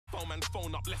tell man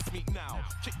phone up, let's meet now.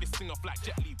 Kick this thing off like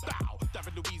Jet Li, bow.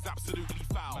 David Louise absolutely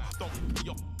foul. Don't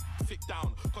your sit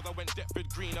down, cause I went Deptford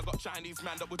Green. I got Chinese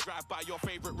man that would drive by your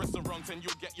favourite restaurant and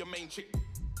you'll get your main chick.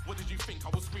 What did you think? I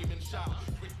was screaming shout.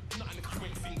 Nothing if you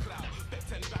ain't seen clout. Bet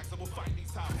 10 bags I will find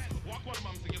these house. Walk one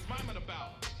mum thing, it's my man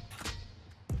about.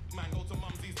 Man, go to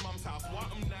mumsy's mum's house. What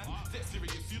nan? Dead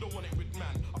serious, you don't want it with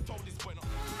man. I've told this boy not.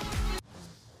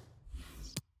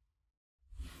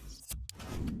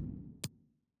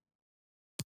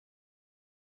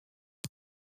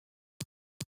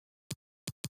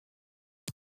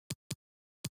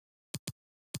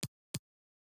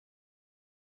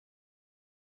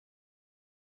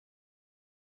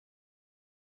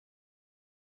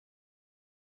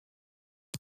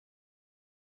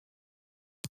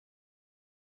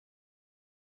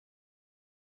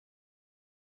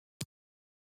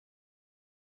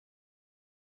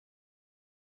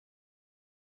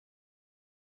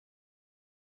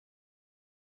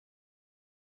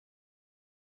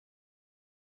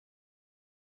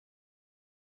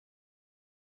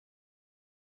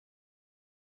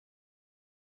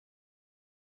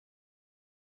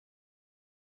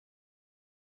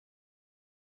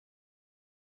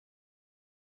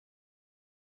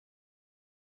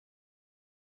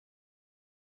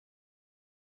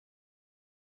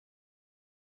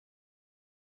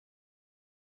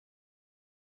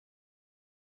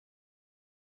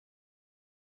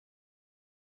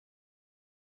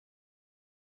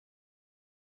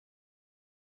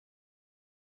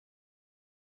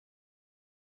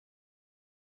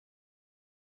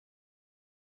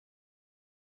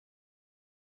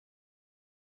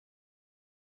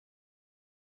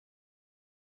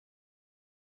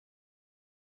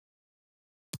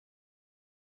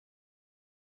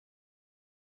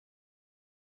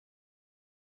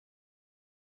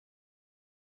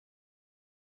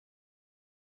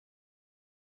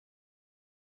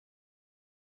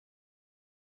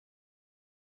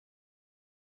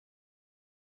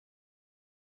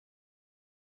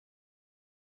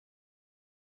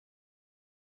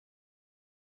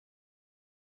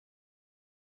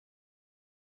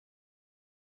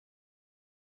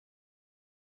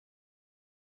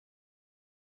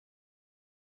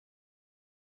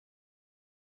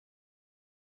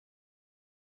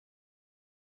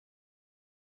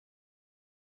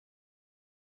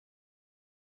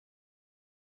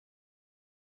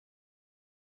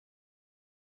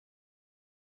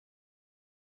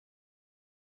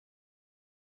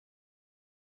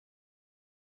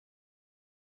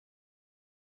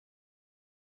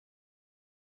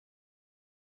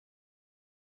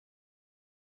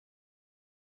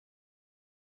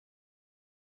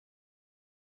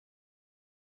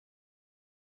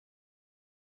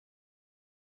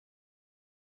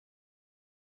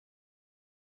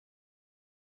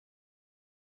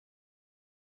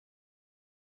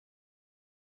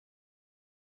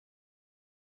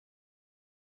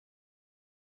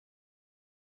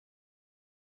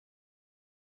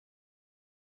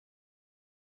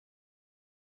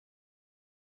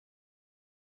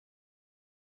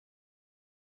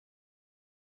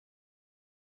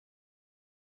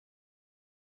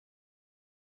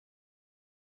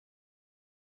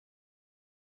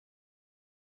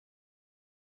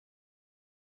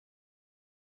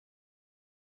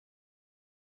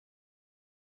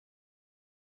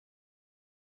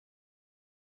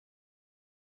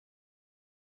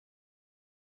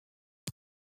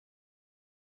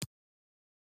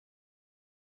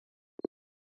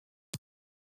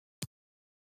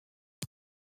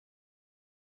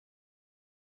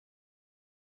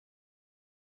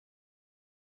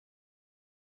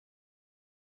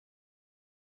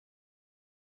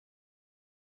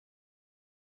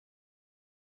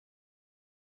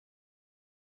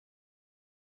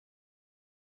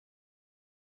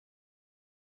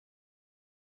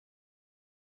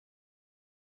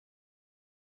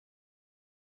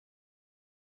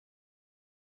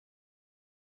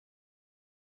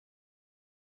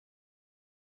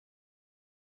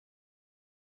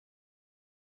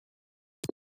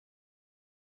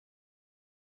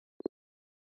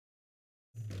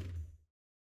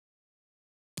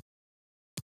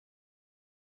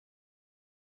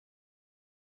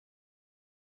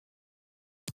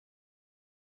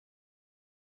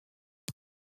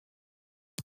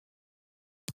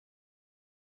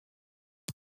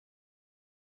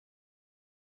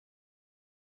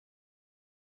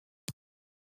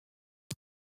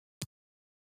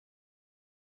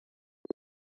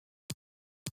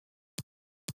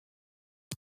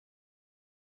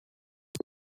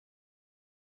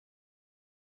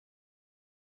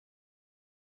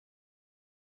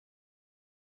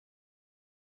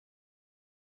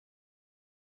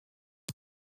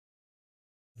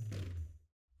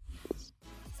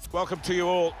 Welcome to you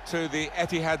all to the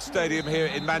Etihad Stadium here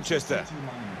in Manchester.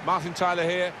 Martin Tyler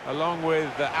here, along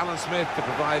with Alan Smith, to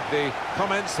provide the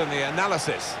comments and the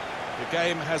analysis. The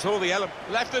game has all the elements.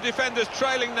 Left the defenders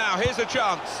trailing now. Here's a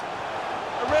chance.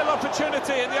 A real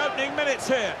opportunity in the opening minutes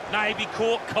here. Now he'd be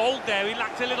caught cold there. He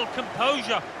lacked a little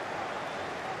composure.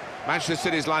 Manchester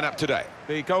City's lineup today.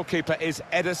 The goalkeeper is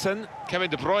Ederson.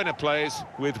 Kevin De Bruyne plays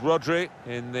with Rodri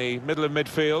in the middle of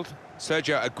midfield.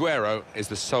 Sergio Aguero is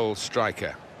the sole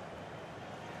striker.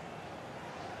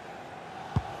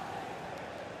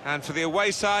 And for the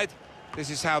away side, this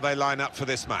is how they line up for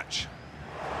this match.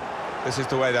 This is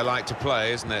the way they like to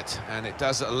play, isn't it? And it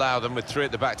does allow them, with three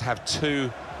at the back, to have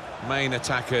two main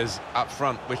attackers up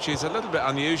front, which is a little bit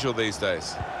unusual these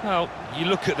days. Well, you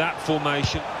look at that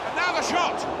formation. And now the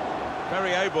shot!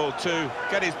 Very able to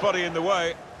get his body in the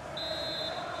way.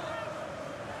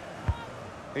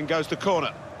 In goes the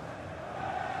corner.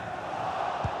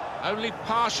 Only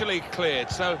partially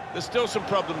cleared, so there's still some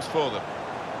problems for them.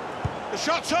 The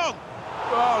shot's on!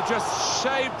 Oh, just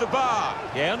shaved the bar.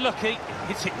 Yeah, unlucky.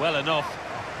 Hits it well enough.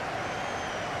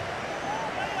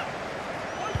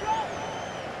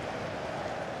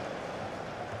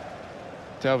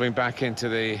 Delving back into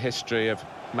the history of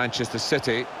Manchester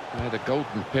City, they had a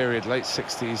golden period, late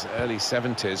 60s, early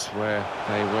 70s, where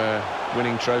they were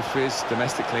winning trophies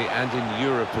domestically and in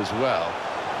Europe as well.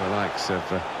 The likes of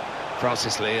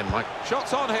Francis Lee and Mike.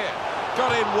 Shots on here.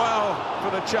 Got in well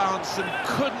for the chance and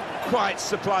couldn't quite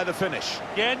supply the finish.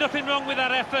 Yeah, nothing wrong with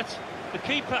that effort. The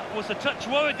keeper was a touch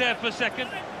worried there for a second.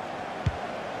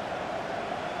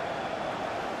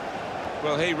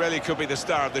 Well, he really could be the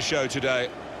star of the show today.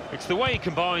 It's the way he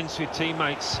combines with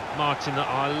teammates, Martin, that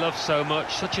I love so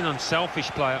much. Such an unselfish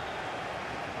player.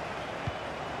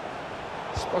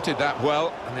 Spotted that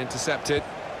well and intercepted.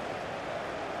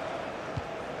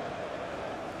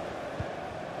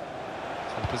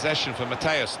 Some possession for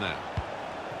Mateus now.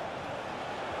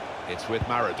 It's with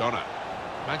Maradona.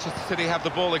 Manchester City have the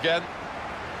ball again.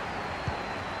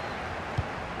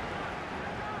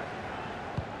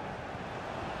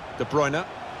 De Bruyne.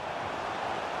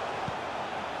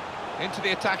 Into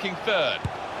the attacking third.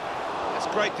 That's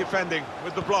great defending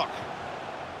with the block.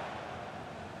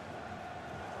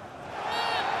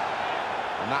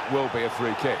 And that will be a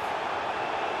free kick.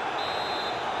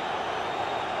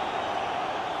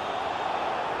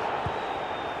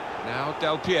 Now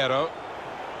Del Piero.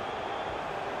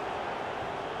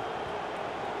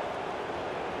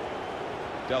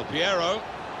 Del Piero.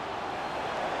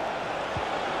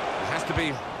 He has to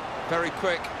be very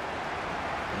quick.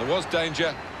 And there was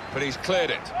danger, but he's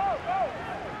cleared it.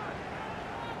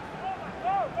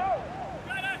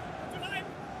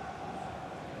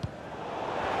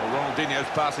 Well, Ronaldinho's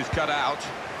pass is cut out.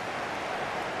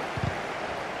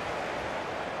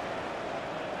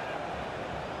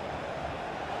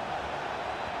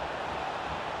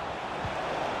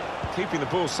 Keeping the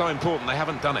ball so important, they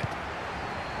haven't done it.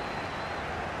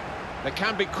 They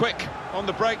can be quick on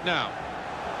the break now.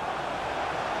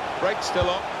 Break still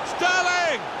on.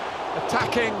 Sterling!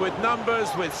 Attacking with numbers,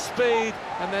 with speed,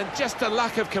 and then just a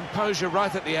lack of composure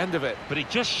right at the end of it. But it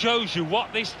just shows you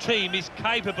what this team is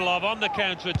capable of on the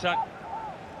counter-attack.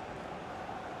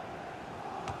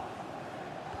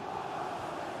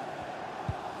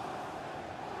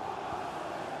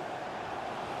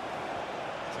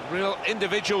 Real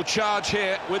individual charge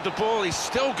here with the ball. He's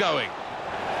still going.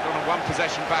 Gone on one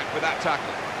possession back with that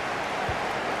tackle.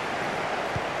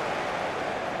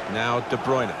 Now De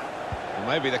Bruyne. Well,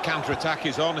 maybe the counter-attack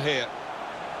is on here.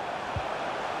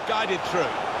 Guided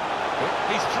through.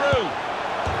 He's through.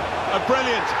 A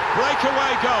brilliant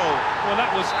breakaway goal. Well, that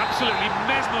was absolutely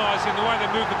mesmerising, the way they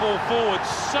moved the ball forward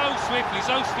so swiftly,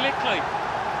 so slickly.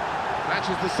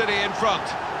 Manchester City in front.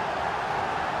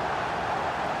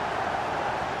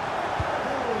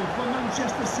 For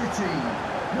Manchester City,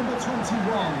 number 21,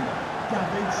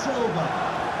 David Silva.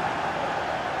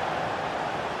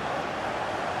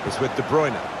 It's with De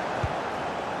Bruyne.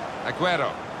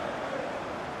 Aguero.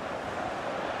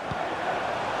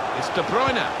 It's De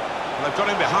Bruyne. Well, they've got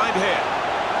him behind here.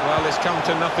 Well, it's come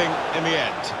to nothing in the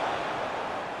end.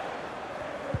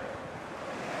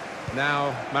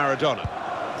 Now Maradona.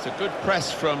 It's a good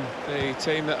press from the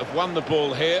team that have won the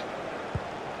ball here.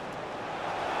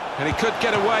 And he could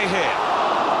get away here.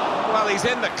 Well, he's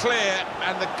in the clear,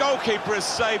 and the goalkeeper has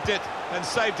saved it and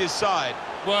saved his side.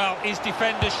 Well, his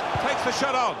defenders... Takes the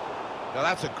shot on. Now,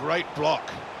 that's a great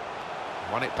block.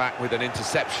 Won it back with an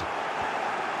interception.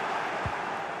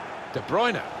 De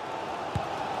Bruyne.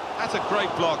 That's a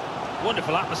great block.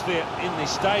 Wonderful atmosphere in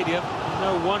this stadium.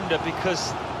 No wonder,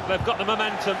 because they've got the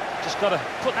momentum. Just got to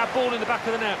put that ball in the back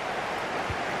of the net.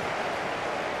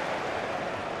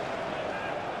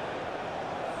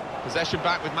 Possession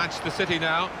back with Manchester City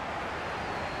now.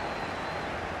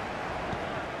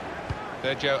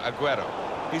 Sergio Aguero.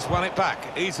 He's won it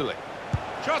back easily.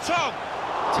 Shot on!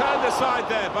 Turned aside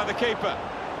there by the keeper.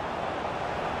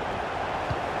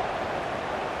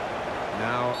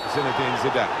 Now Zinedine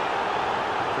Zidane.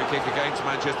 Free kick against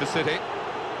Manchester City.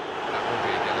 That will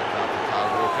be a yellow card for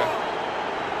Kyle Walker.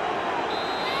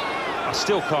 I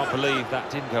still can't believe that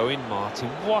didn't go in, Martin.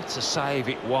 What a save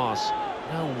it was.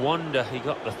 No wonder he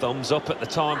got the thumbs up at the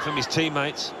time from his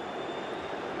teammates.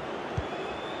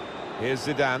 Here's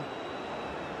Zidane.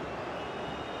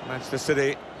 Manchester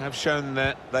City have shown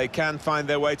that they can find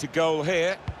their way to goal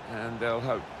here, and they'll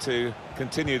hope to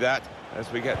continue that as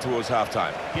we get towards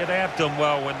half-time. Yeah, they have done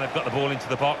well when they've got the ball into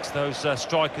the box. Those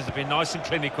strikers have been nice and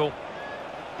clinical.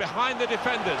 Behind the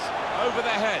defenders, over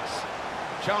their heads.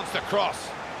 Chance to cross.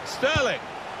 Sterling.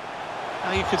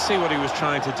 Now you could see what he was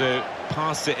trying to do.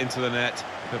 Passed it into the net,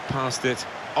 but passed it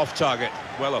off target,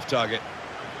 well off target.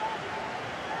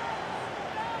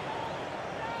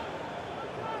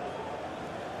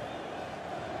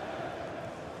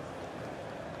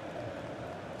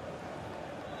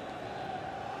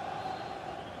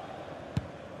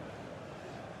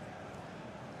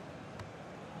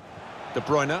 De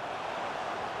Bruyne.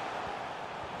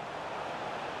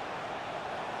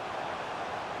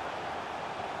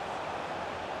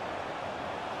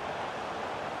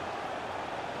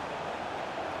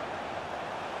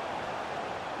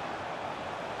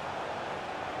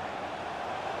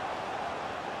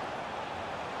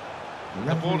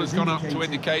 The ball has gone up to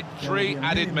indicate 3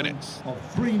 added minutes. Of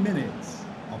 3 minutes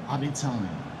of added time.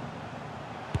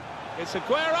 It's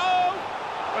Aguero!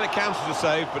 Well, it counts as a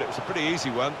save, but it was a pretty easy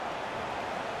one.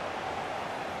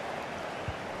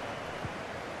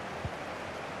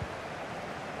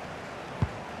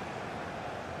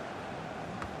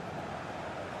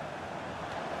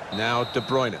 Now De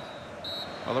Bruyne.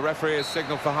 Well, the referee has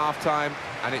signalled for half-time,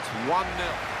 and it's 1-0.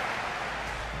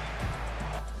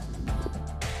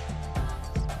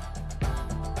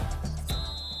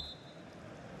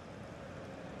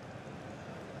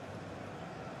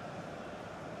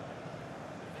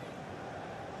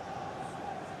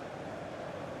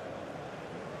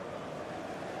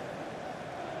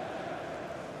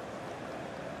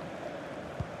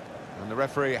 And the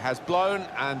referee has blown,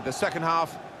 and the second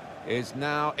half is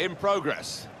now in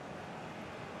progress.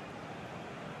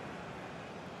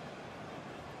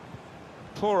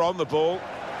 Poor on the ball.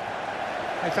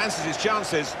 He fancies his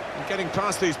chances in getting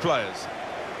past these players.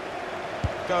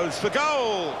 Goes for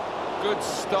goal! Good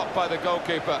stop by the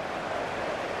goalkeeper.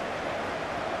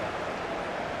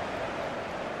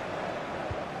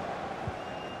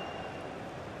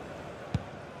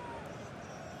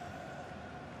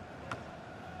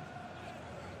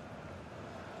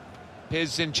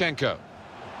 Here's Zinchenko.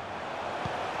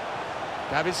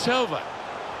 David Silva.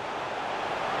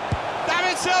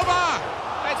 David Silva!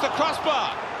 It's the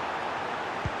crossbar.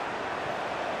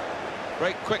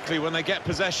 Break quickly when they get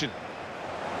possession.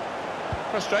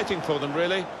 Frustrating for them,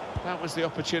 really. That was the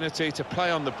opportunity to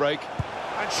play on the break.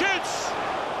 And shoots!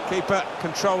 Keeper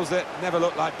controls it, never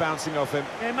looked like bouncing off him.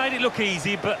 Yeah, it made it look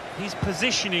easy, but his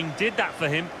positioning did that for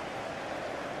him.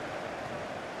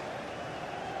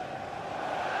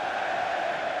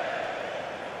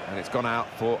 And it's gone out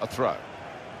for a throw.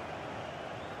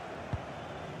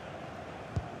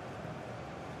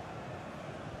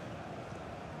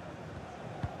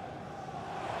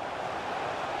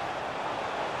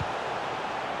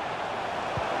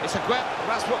 It's Aguero.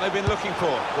 That's what they've been looking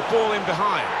for. The ball in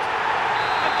behind.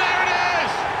 And there it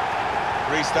is!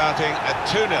 Restarting at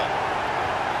 2-0.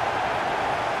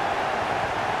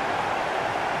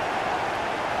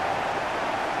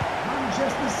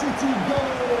 Manchester City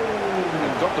goal!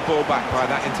 Got the ball back by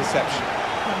that interception.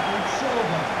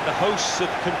 The hosts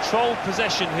have controlled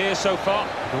possession here so far.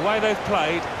 The way they've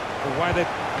played, the way they've...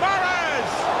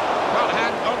 Mahrez! Can't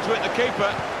hang onto it, the keeper.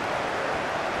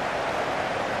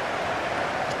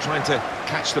 He's trying to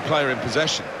catch the player in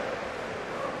possession.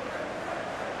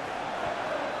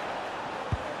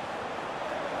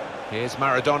 Here's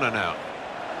Maradona now.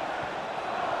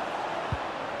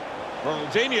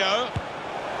 Ronaldinho.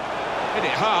 Hit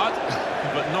it hard,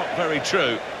 but not very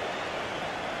true.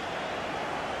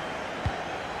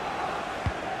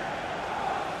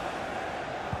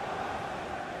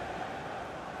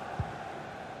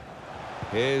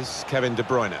 Here's Kevin De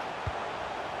Bruyne.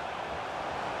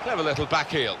 Clever little back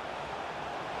heel.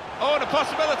 Oh, and a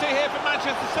possibility here for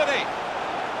Manchester City.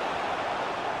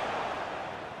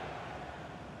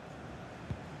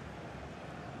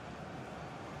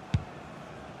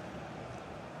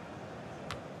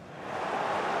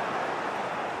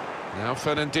 Now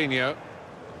Fernandinho.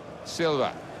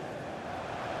 Silva.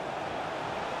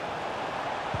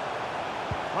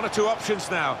 One or two options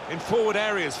now in forward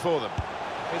areas for them.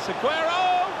 It's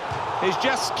Aguero! He's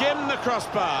just skimmed the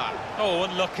crossbar. Oh,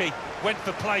 unlucky. Went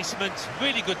for placement.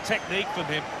 Really good technique from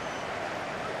him.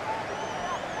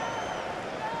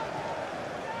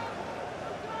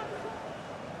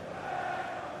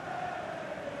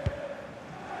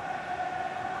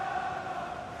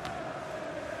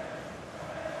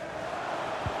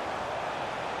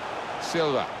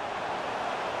 Silva.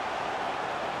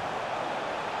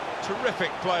 Terrific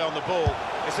play on the ball.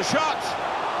 It's a shot.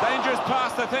 Dangerous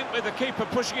pass, I think, with the keeper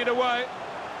pushing it away.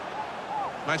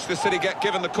 Manchester City get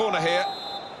given the corner here.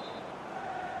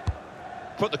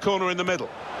 Put the corner in the middle.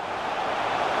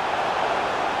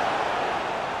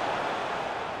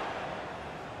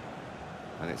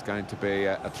 And it's going to be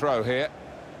a throw here.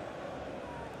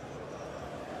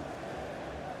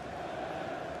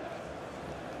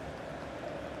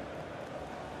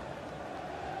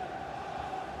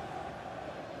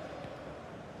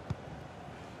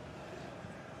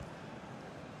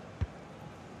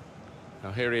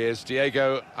 Now here he is,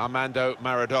 Diego Armando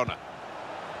Maradona.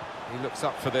 He looks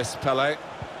up for this, Pelé,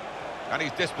 and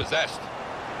he's dispossessed.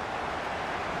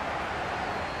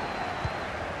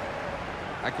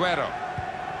 Aguero.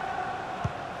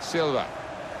 Silva.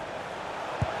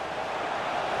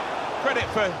 Credit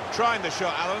for trying the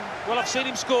shot, Alan. Well, I've seen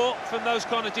him score from those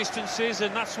kind of distances,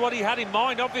 and that's what he had in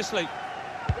mind, obviously.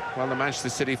 Well, the Manchester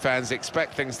City fans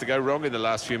expect things to go wrong in the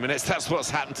last few minutes. That's what's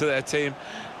happened to their team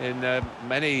in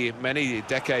many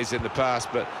decades in the past,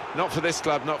 but not for this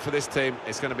club, not for this team.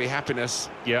 It's going to be happiness.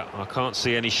 Yeah, I can't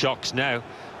see any shocks now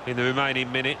in the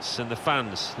remaining minutes, and the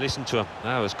fans, listen to them,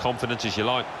 now as confident as you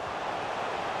like.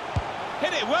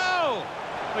 Hit it well!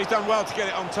 He's done well to get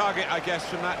it on target, I guess,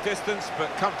 from that distance, but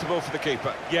comfortable for the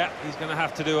keeper. Yeah, he's going to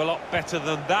have to do a lot better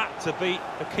than that to beat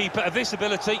a keeper of this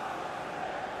ability.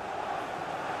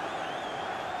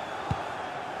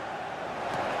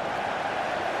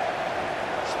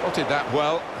 Spotted that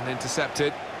well and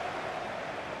intercepted.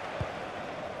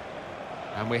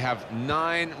 And we have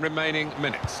 9 remaining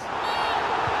minutes.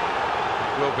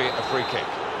 It will be a free kick.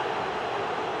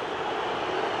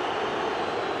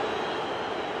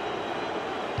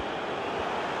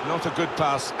 Not a good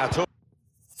pass at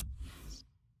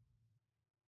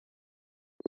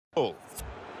all.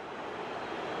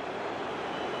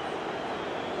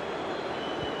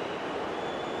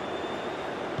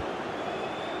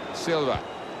 Silva.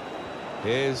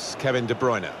 Here's Kevin De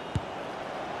Bruyne.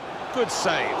 Good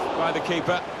save by the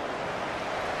keeper.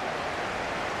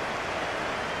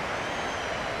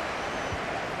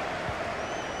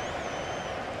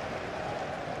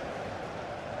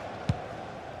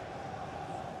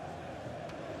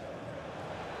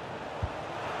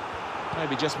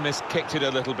 Maybe just kicked it a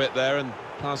little bit there, and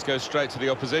pass goes straight to the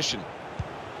opposition.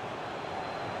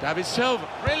 David Silva,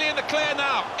 really in the clear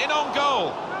now, in on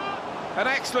goal. An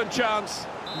excellent chance,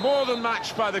 more than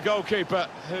matched by the goalkeeper,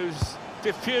 who's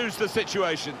diffused the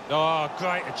situation. Oh,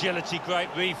 great agility, great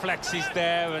reflexes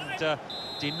there, and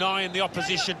denying the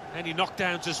opposition any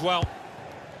knockdowns as well.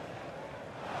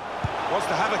 Wants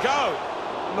to have a go.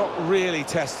 Not really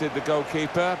tested the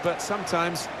goalkeeper, but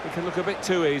sometimes it can look a bit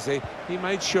too easy. He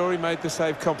made sure he made the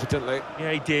save competently.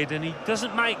 Yeah, he did, and he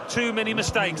doesn't make too many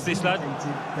mistakes, this lad.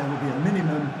 There will be a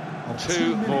minimum of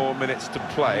 2 more minutes to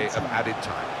play of added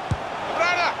time.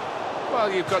 Well,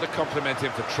 you've got to compliment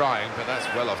him for trying, but that's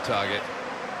well off target.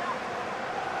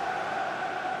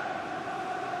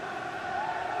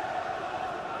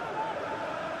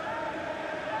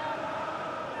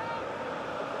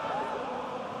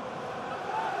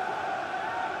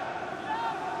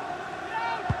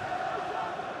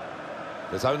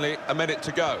 There's only a minute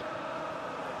to go.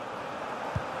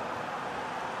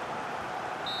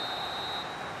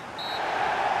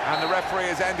 And the referee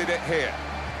has ended it here.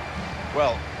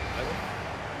 Well,